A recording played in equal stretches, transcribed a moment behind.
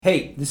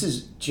Hey, this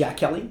is Jack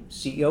Kelly,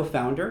 CEO,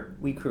 founder,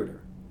 WeCruiter.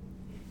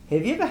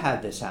 Have you ever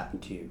had this happen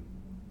to you?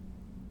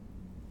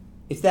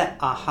 It's that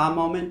aha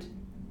moment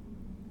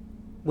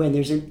when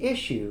there's an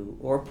issue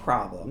or a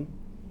problem,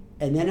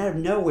 and then out of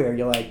nowhere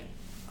you're like,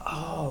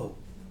 oh,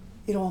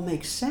 it all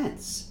makes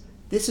sense.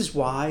 This is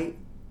why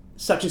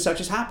such and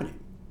such is happening.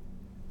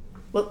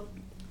 Well,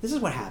 this is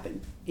what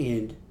happened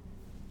in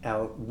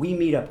our We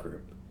Meetup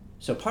group.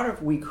 So part of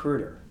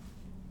WeCruiter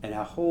and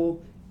our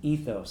whole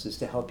ethos is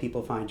to help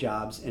people find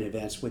jobs and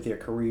advance with their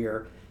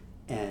career,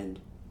 and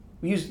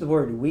we use the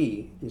word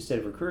we instead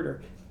of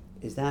recruiter,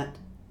 is that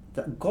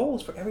the goal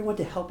is for everyone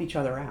to help each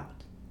other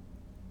out,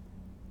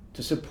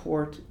 to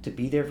support, to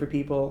be there for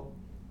people,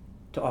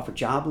 to offer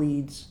job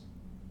leads,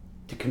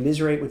 to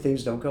commiserate when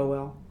things don't go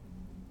well.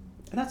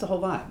 And that's the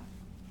whole vibe.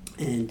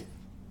 And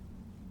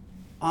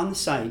on the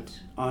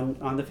site,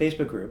 on the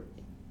Facebook group,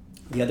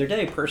 the other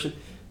day a person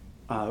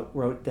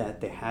wrote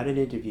that they had an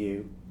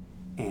interview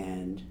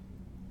and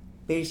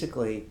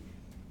basically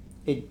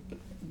they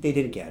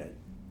didn't get it,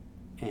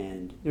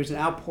 and there's an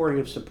outpouring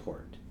of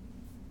support.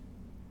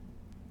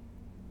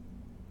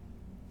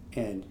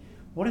 And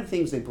one of the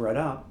things they brought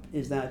up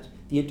is that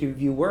the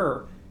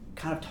interviewer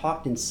kind of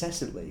talked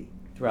incessantly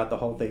throughout the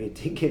whole thing. It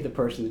didn't give the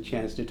person the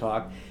chance to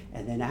talk,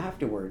 and then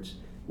afterwards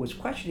was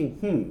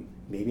questioning,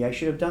 maybe I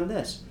should have done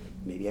this,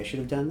 maybe I should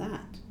have done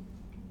that.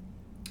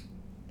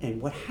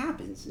 And what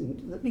happens,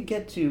 and let me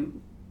get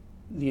to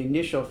the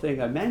initial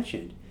thing I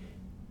mentioned,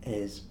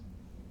 is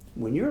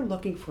when you're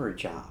looking for a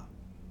job,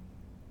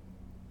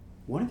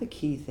 one of the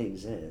key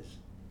things is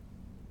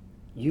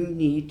you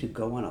need to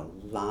go on a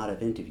lot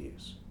of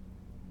interviews.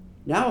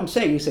 Now I'm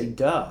saying, you say,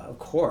 duh, of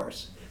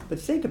course, but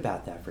think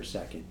about that for a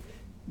second.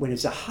 When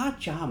it's a hot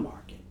job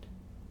market,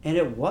 and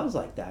it was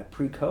like that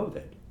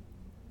pre-COVID,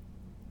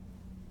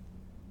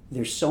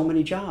 there's so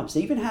many jobs.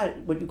 They even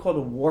had what you call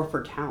the war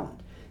for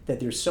talent,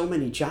 that there's so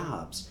many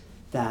jobs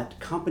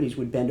that companies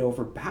would bend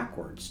over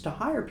backwards to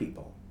hire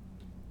people.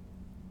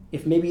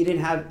 If maybe you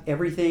didn't have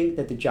everything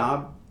that the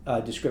job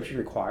description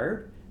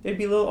required, they'd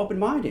be a little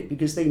open-minded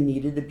because they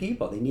needed the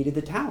people, they needed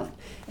the talent.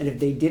 And if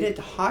they didn't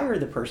hire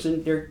the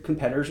person, their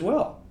competitors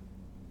will.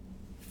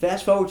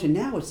 Fast forward to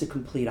now, it's the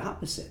complete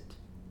opposite.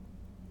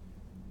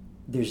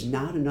 There's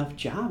not enough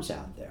jobs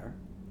out there,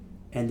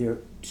 and there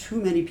are too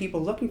many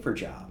people looking for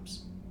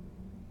jobs.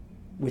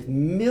 With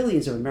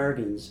millions of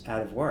Americans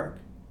out of work,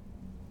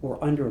 or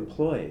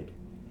underemployed,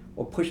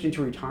 or pushed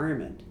into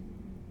retirement,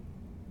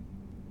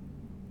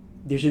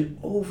 there's an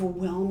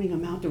overwhelming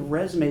amount of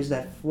resumes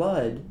that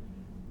flood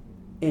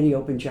any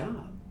open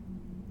job.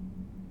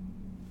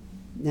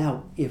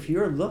 Now, if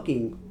you're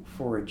looking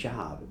for a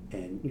job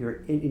and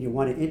you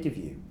want to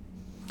interview,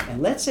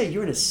 and let's say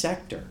you're in a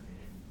sector,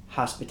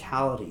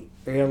 hospitality,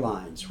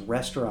 airlines,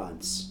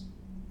 restaurants,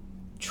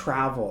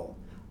 travel,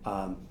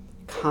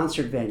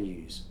 concert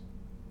venues,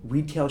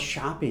 retail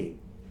shopping,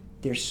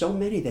 there's so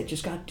many that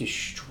just got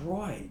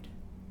destroyed.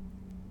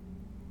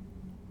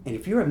 And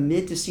if you're a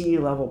mid to senior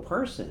level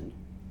person,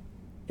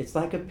 it's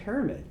like a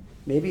pyramid.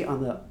 Maybe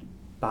on the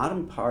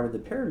bottom part of the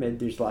pyramid,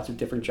 there's lots of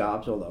different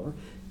jobs all over.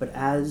 But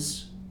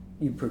as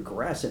you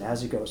progress and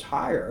as it goes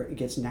higher, it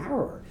gets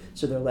narrower.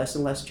 So there are less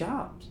and less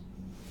jobs.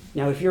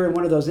 Now, if you're in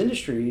one of those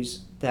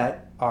industries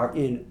that are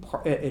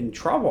in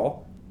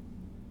trouble,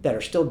 that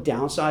are still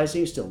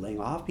downsizing, still laying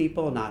off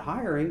people, not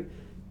hiring,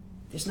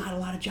 there's not a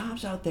lot of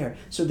jobs out there.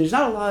 So there's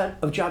not a lot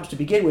of jobs to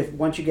begin with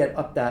once you get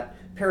up that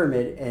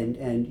pyramid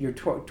and you're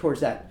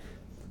towards that,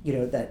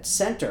 that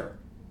center.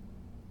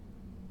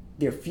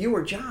 There are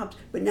fewer jobs,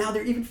 but now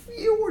there are even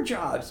fewer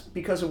jobs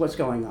because of what's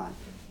going on.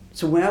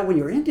 So now when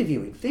you're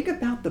interviewing, think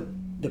about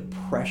the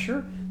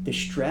pressure, the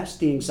stress,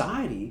 the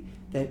anxiety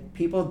that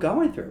people are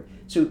going through.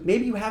 So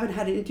maybe you haven't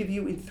had an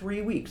interview in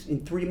 3 weeks,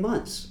 in 3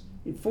 months,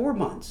 in 4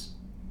 months.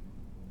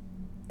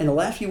 And the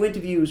last few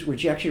interviews,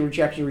 rejection,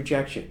 rejection,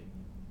 rejection.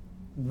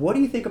 What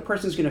do you think a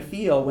person's going to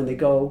feel when they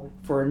go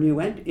for a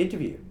new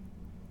interview?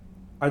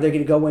 Are they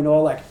going to go in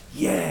all like,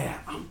 yeah,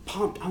 I'm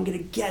pumped, I'm going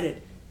to get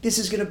it.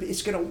 It's going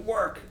to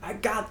work. I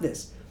got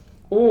this.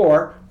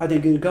 Or are they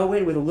going to go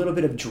in with a little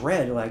bit of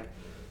dread, like,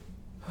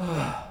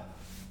 oh,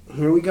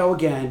 here we go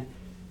again.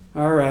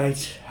 All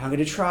right, I'm going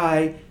to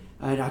try,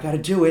 and I got to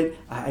do it.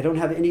 I don't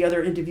have any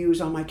other interviews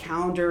on my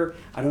calendar.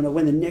 I don't know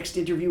when the next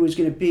interview is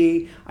going to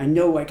be. I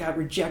know I got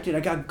rejected. I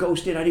got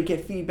ghosted. I didn't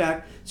get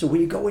feedback. So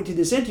when you go into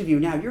this interview,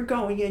 now you're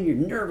going in, you're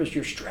nervous,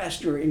 you're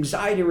stressed, you're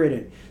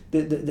anxiety-ridden.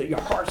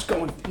 Your heart's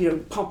going,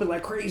 pumping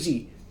like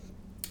crazy.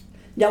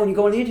 Now when you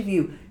go in the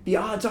interview, the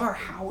odds are,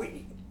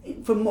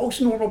 for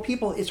most normal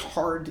people, it's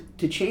hard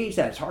to change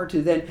that. It's hard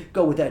to then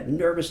go with that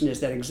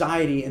nervousness, that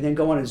anxiety, and then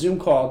go on a Zoom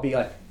call and be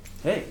like,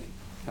 hey,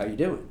 how you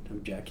doing?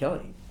 I'm Jack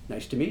Kelly.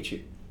 Nice to meet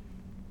you.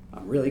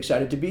 I'm really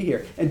excited to be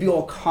here. And be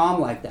all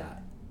calm like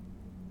that.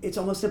 It's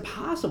almost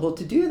impossible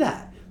to do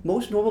that.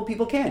 Most normal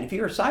people can. If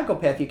you're a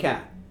psychopath, you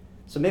can.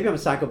 So maybe I'm a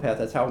psychopath.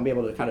 That's how I'm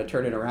able to kind of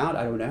turn it around.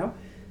 I don't know.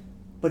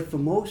 But for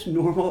most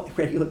normal,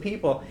 regular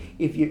people,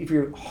 if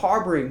you're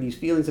harboring these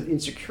feelings of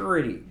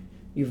insecurity,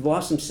 you've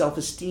lost some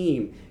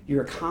self-esteem,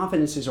 your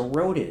confidence is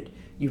eroded,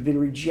 you've been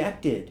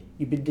rejected,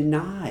 you've been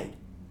denied.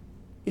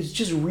 It's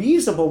just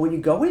reasonable when you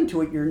go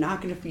into it, you're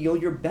not going to feel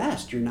your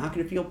best. You're not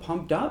going to feel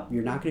pumped up.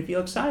 You're not going to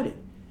feel excited.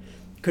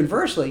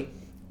 Conversely,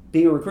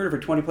 being a recruiter for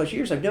 20 plus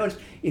years, I've noticed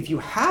if you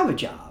have a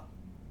job,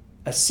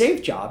 a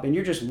safe job, and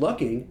you're just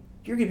looking,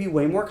 you're going to be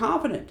way more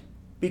confident.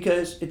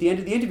 Because at the end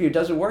of the interview, it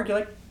doesn't work. You're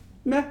like,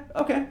 meh,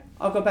 okay,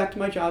 I'll go back to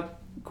my job.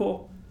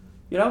 Cool.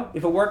 You know,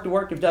 if it worked, it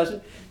worked. If it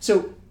doesn't.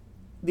 So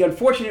the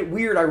unfortunate,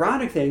 weird,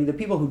 ironic thing, the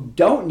people who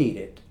don't need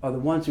it are the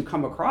ones who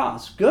come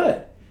across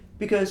good.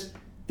 Because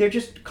they're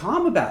just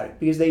calm about it.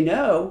 Because they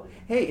know,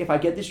 hey, if I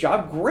get this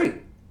job, great.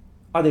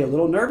 Are they a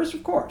little nervous?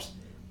 Of course.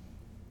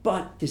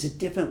 But there's a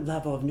different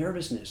level of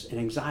nervousness and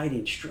anxiety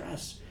and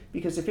stress.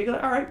 Because they figure,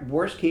 all right,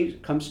 worst case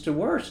comes to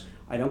worst.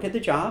 I don't get the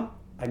job.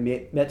 I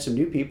met some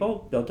new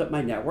people, built up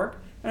my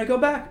network, and I go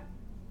back.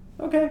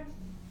 Okay.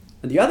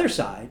 On the other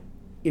side,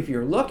 if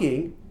you're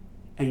looking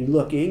and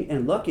looking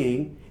and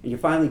looking and you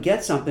finally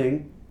get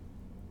something,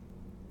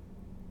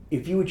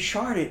 if you would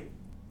chart it,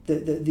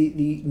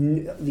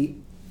 the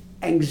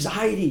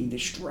anxiety, the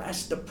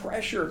stress, the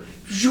pressure,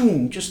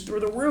 zoom, just through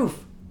the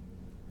roof.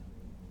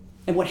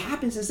 And what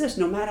happens is this: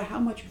 no matter how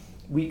much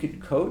we could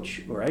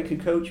coach, or I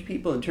could coach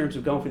people in terms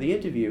of going for the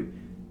interview,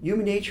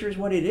 human nature is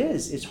what it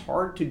is. It's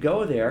hard to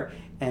go there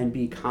and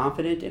be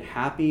confident and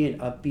happy and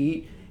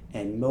upbeat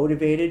and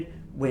motivated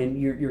when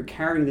you're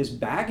carrying this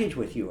baggage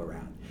with you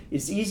around.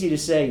 It's easy to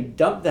say,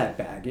 dump that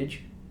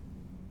baggage,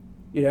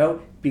 you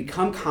know,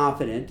 become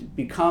confident,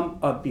 become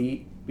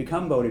upbeat,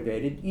 become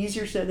motivated.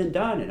 Easier said than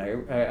done, and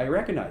I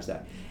recognize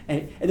that.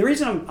 And the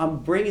reason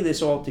I'm bringing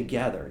this all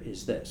together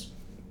is this.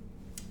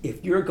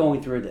 If you're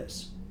going through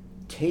this,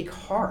 take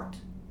heart.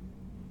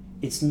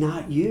 It's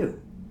not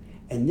you.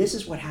 And this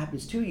is what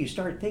happens too. You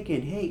start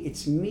thinking, hey,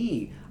 it's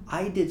me.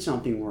 I did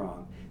something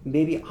wrong.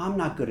 Maybe I'm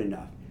not good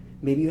enough.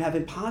 Maybe you have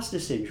imposter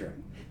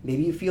syndrome.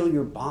 Maybe you feel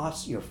your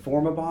boss, your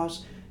former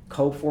boss,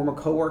 former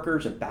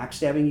coworkers are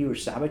backstabbing you or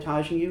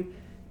sabotaging you.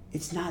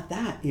 It's not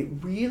that. It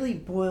really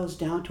boils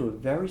down to a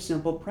very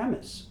simple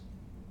premise.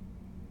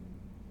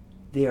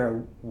 There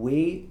are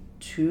way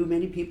too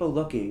many people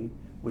looking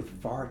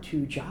with far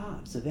too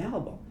jobs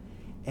available.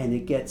 And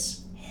it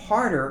gets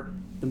harder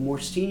the more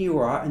senior you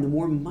are and the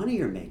more money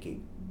you're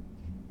making.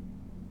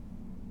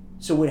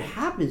 So what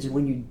happens is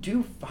when you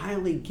do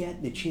finally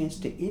get the chance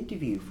to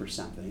interview for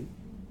something,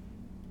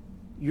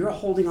 you're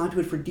holding on to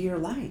it for dear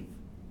life.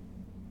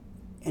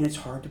 And it's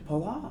hard to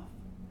pull off.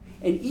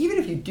 And even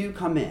if you do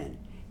come in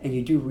and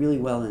you do really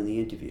well in the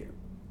interview,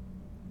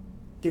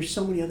 there's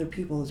so many other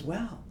people as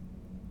well.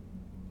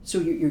 So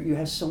you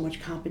have so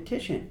much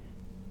competition.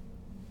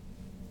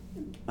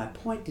 My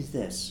point is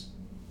this.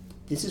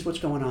 This is what's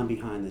going on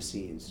behind the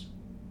scenes.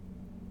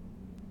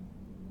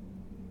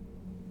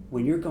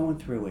 When you're going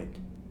through it,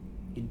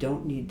 you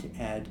don't need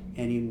to add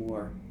any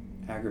more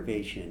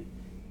aggravation.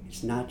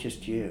 It's not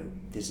just you.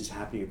 This is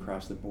happening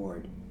across the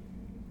board.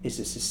 It's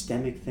a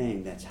systemic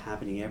thing that's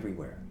happening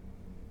everywhere.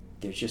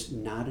 There's just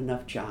not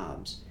enough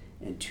jobs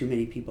and too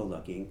many people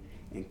looking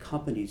and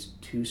companies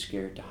too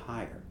scared to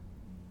hire.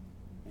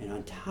 And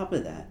on top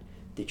of that,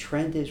 the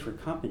trend is for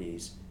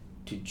companies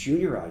to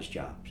juniorize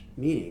jobs,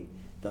 meaning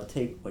they'll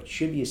take what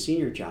should be a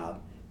senior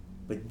job,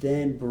 but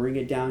then bring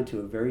it down to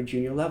a very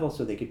junior level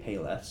so they could pay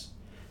less.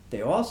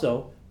 They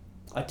also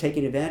are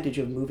taking advantage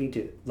of moving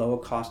to lower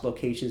cost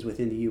locations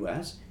within the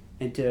US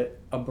and to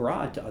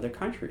abroad to other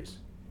countries.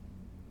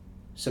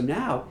 So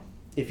now,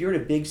 if you're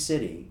in a big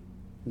city,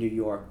 New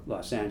York,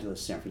 Los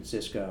Angeles, San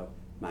Francisco,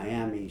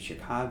 Miami,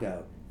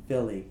 Chicago,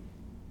 Philly,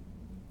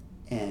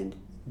 and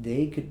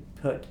they could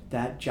put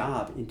that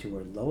job into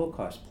a lower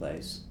cost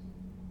place,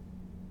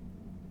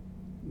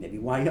 maybe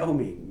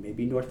Wyoming,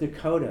 maybe North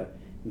Dakota,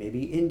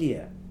 maybe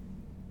India,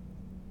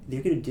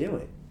 they're going to do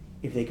it.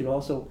 If they could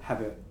also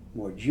have a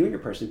more junior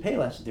person pay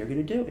less, they're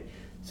going to do it.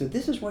 So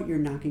this is what you're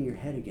knocking your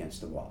head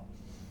against the wall.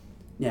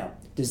 Now,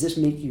 does this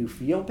make you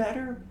feel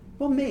better?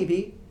 Well,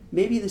 maybe.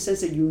 Maybe in the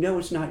sense that you know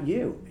it's not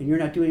you, and you're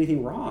not doing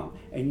anything wrong,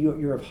 and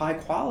you're of high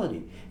quality,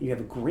 and you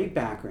have a great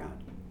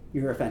background.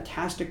 You're a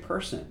fantastic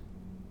person.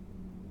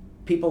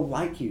 People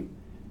like you.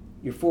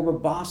 Your former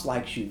boss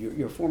likes you.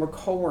 Your former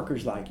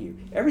coworkers like you.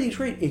 Everything's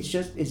great.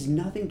 It's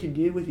nothing to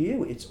do with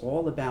you. It's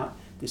all about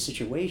the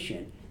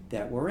situation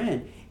that we're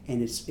in,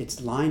 and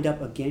it's lined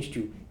up against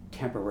you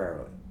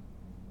temporarily.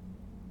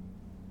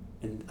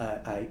 And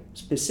I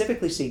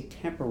specifically say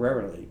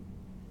temporarily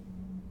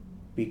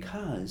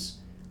because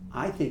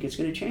I think it's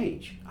going to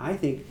change. I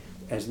think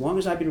as long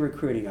as I've been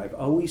recruiting, I've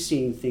always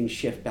seen things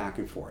shift back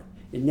and forth.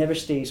 It never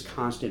stays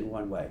constant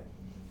one way.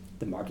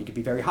 The market can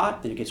be very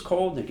hot, then it gets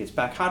cold, then it gets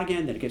back hot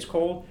again, then it gets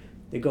cold.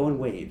 They go in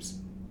waves.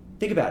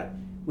 Think about it.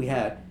 We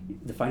had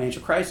the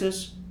financial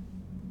crisis.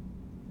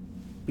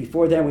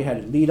 Before then, we had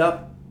a lead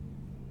up,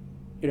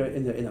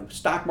 in the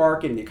stock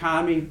market, in the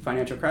economy,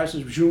 financial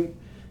crisis, zoom,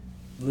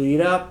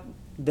 lead up.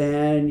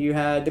 Then you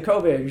had the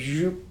COVID,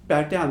 zoom,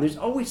 back down. There's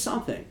always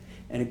something,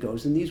 and it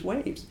goes in these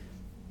waves.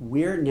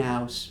 We're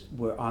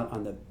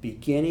on the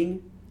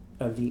beginning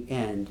of the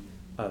end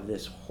of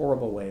this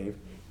horrible wave,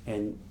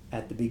 and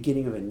at the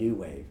beginning of a new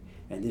wave.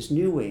 And this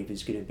new wave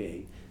is going to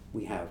be,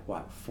 we have,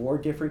 4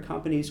 different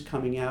companies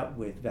coming out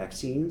with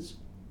vaccines.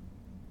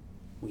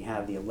 We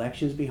have the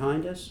elections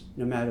behind us.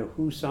 No matter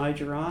whose side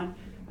you're on,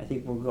 I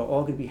think we're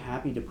all going to be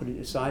happy to put it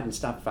aside and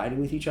stop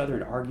fighting with each other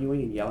and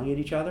arguing and yelling at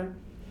each other.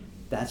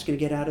 That's going to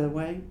get out of the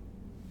way.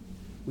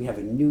 We have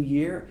a new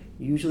year.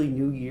 Usually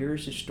new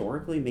years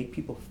historically make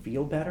people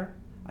feel better.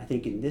 I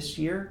think in this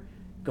year,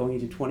 going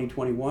into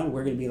 2021,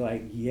 we're going to be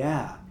like,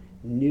 yeah,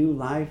 new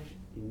life,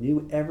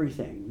 new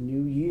everything,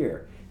 new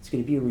year. It's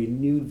going to be a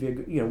renewed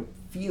vigor,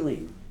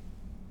 feeling.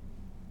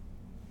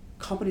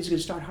 Companies are going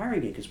to start hiring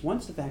again because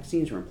once the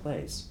vaccines are in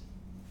place,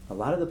 a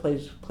lot of the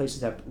places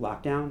that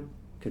locked down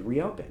could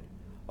reopen.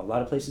 A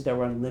lot of places that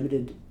were on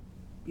limited,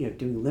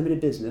 doing limited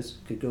business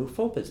could go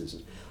full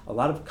businesses. A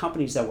lot of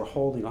companies that were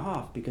holding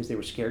off because they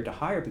were scared to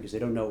hire because they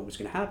don't know what was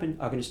going to happen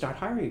are going to start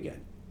hiring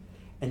again.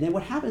 And then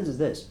what happens is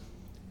this.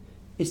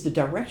 It's the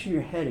direction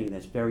you're heading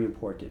that's very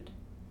important.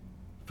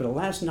 For the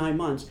last 9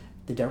 months,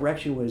 the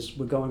direction was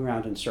we're going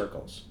around in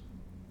circles.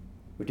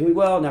 We're doing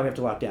well, now we have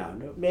to lock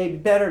down. Maybe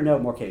better, no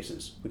more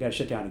cases. We got to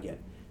shut down again.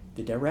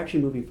 The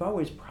direction moving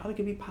forward is probably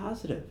going to be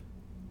positive.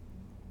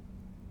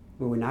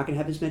 Where we're not going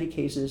to have as many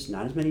cases,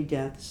 not as many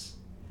deaths.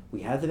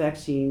 We have the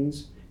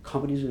vaccines.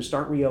 Companies are going to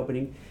start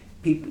reopening.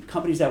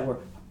 Companies that were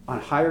on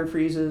hiring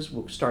freezes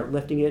will start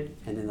lifting it,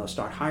 and then they'll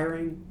start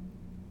hiring.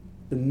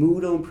 The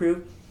mood will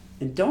improve.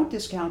 And don't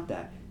discount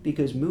that,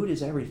 because mood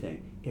is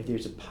everything. If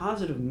there's a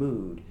positive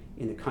mood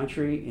in the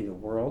country, in the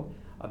world,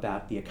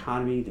 about the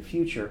economy, the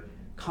future,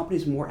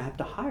 companies are more apt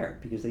to hire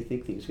because they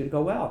think things are going to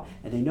go well.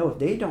 And they know if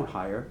they don't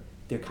hire,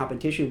 their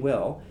competition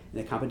will,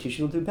 and the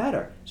competition will do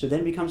better. So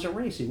then it becomes a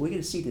race, and we're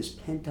going to see this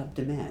pent-up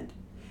demand.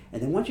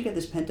 And then once you get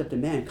this pent-up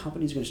demand,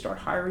 companies are going to start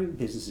hiring,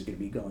 business is going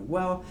to be going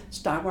well,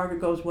 stock market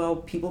goes well,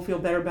 people feel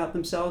better about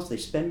themselves, they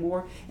spend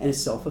more, and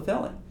it's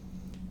self-fulfilling.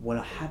 What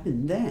will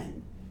happen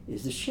then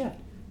is the shift.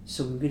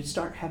 So we're going to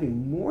start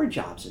having more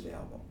jobs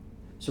available.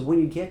 So when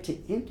you get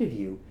to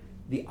interview,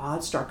 the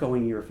odds start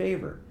going in your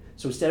favor.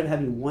 So instead of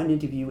having one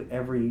interview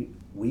every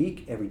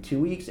week, every 2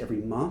 weeks, every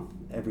month,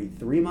 every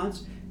 3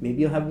 months,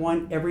 maybe you'll have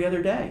one every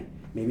other day.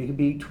 Maybe it could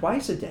be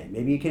twice a day.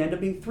 Maybe it can end up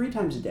being 3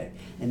 times a day.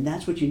 And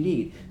that's what you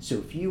need. So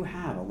if you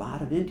have a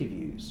lot of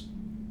interviews,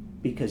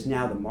 because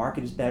now the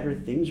market is better,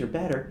 things are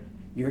better,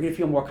 you're going to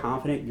feel more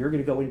confident. You're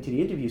going to go into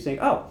the interview saying,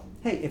 oh,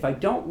 hey, if I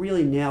don't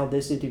really nail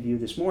this interview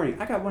this morning,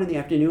 I got one in the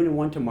afternoon and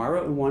one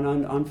tomorrow and one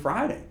on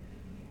Friday.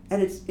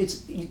 And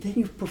then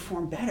you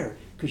perform better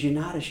because you're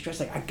not as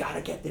stressed, like, I got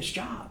to get this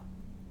job.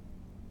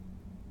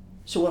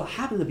 So what'll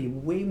happen, there'll be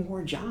way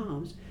more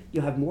jobs.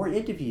 You'll have more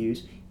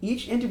interviews.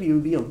 Each interview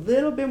will be a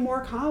little bit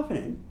more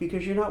confident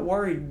because you're not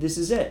worried, this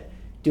is it,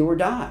 do or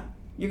die.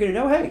 You're going to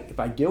know, hey, if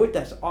I do it,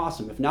 that's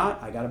awesome. If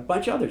not, I got a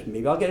bunch of others.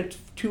 Maybe I'll get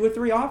 2 or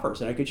 3 offers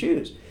that I could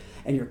choose.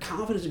 And your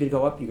confidence is going to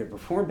go up. You're going to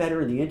perform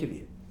better in the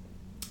interview.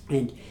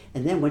 And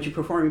then once you're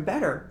performing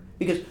better,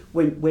 because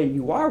when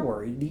you are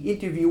worried, the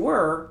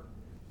interviewer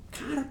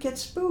kind of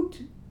gets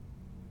spooked.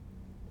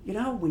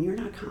 When you're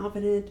not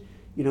confident,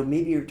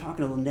 maybe you're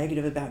talking a little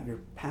negative about your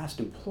past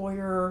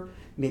employer,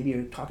 maybe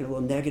you're talking a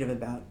little negative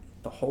about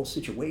the whole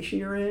situation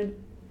you're in,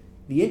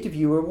 the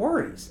interviewer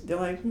worries. They're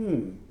like,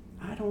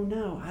 I don't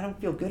know, I don't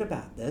feel good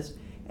about this.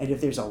 And if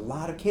there's a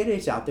lot of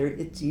candidates out there,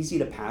 it's easy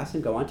to pass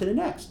and go on to the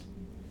next.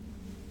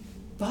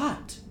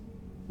 But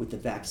with the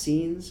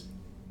vaccines,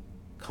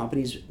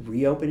 companies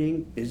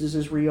reopening,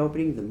 businesses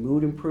reopening, the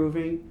mood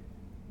improving,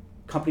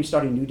 companies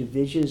starting new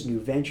divisions, new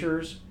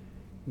ventures,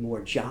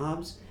 more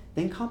jobs,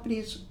 then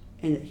companies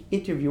and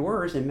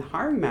interviewers and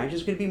hiring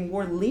managers are going to be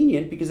more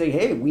lenient because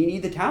hey, we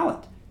need the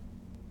talent.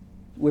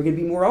 We're going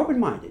to be more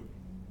open-minded.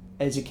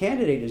 As a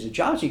candidate, as a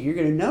job seeker, you're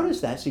going to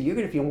notice that, so you're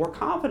going to feel more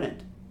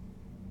confident.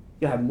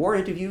 You'll have more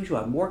interviews, you'll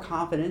have more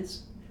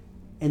confidence,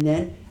 and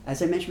then,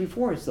 as I mentioned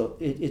before, it's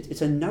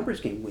a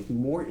numbers game. With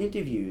more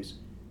interviews,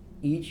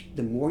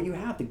 the more you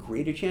have, the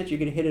greater chance you're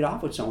going to hit it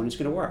off with someone who's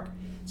going to work.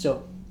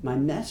 So my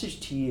message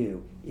to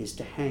you is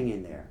to hang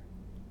in there.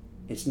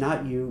 It's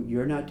not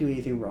you're not doing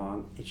anything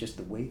wrong, it's just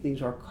the way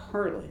things are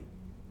currently.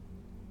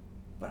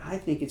 But I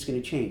think it's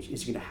going to change.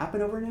 Is it going to happen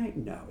overnight?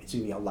 No. It's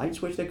going to be a light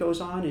switch that goes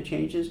on and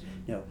changes?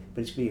 No.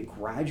 But it's going to be a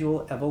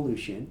gradual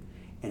evolution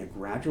and a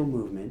gradual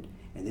movement,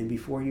 and then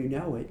before you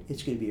know it,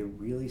 it's going to be a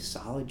really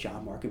solid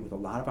job market with a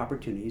lot of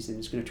opportunities, and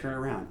it's going to turn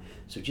around.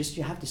 So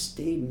you have to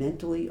stay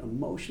mentally,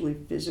 emotionally,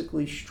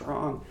 physically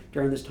strong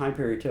during this time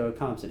period till it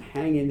comes, and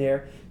hang in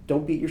there.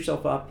 Don't beat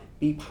yourself up.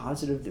 Be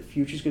positive. The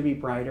future's going to be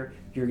brighter.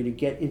 You're going to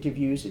get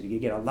interviews. If you can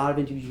get a lot of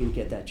interviews, you're going to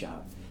get that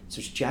job. So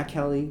it's Jack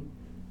Kelly.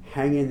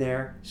 Hang in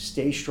there.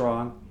 Stay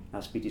strong.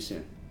 I'll speak to you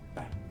soon.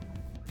 Bye.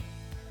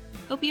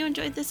 Hope you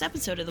enjoyed this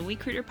episode of the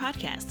WeCruiter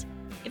podcast.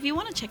 If you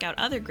want to check out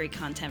other great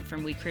content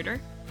from WeCruiter,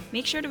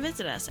 make sure to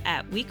visit us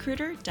at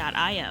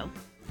WeCruiter.io.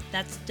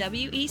 That's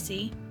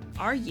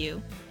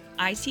WeCruitr.io.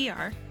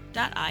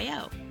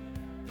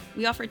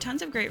 We offer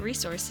tons of great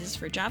resources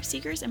for job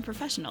seekers and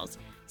professionals,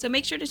 so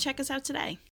make sure to check us out today.